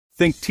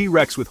Think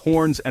T-Rex with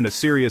horns and a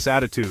serious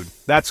attitude.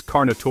 That's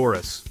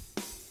Carnotaurus.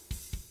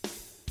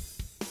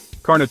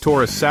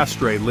 Carnotaurus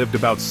sastre lived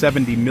about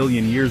 70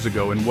 million years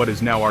ago in what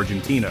is now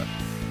Argentina.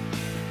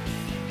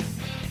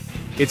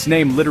 Its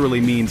name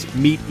literally means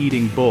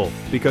meat-eating bull,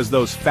 because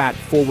those fat,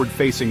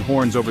 forward-facing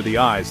horns over the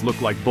eyes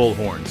look like bull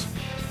horns.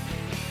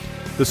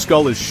 The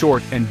skull is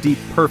short and deep,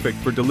 perfect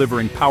for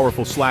delivering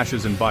powerful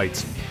slashes and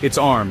bites. Its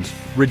arms,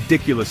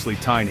 ridiculously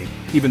tiny,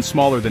 even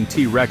smaller than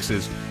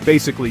T-Rex's,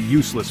 basically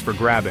useless for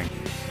grabbing.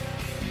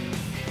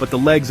 But the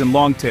legs and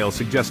long tail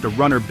suggest a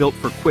runner built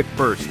for quick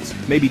bursts,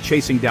 maybe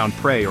chasing down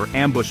prey or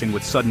ambushing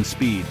with sudden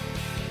speed.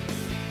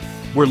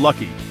 We're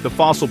lucky, the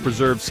fossil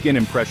preserves skin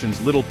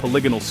impressions, little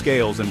polygonal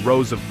scales and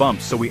rows of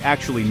bumps, so we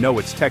actually know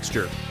its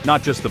texture,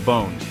 not just the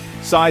bones.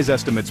 Size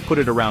estimates put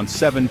it around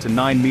 7 to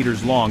 9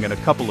 meters long and a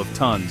couple of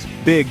tons,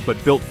 big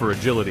but built for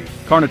agility.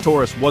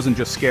 Carnotaurus wasn't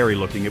just scary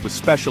looking, it was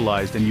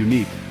specialized and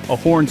unique, a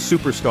horned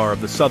superstar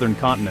of the southern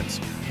continents.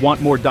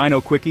 Want more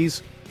dino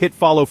quickies? Hit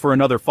follow for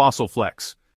another fossil flex.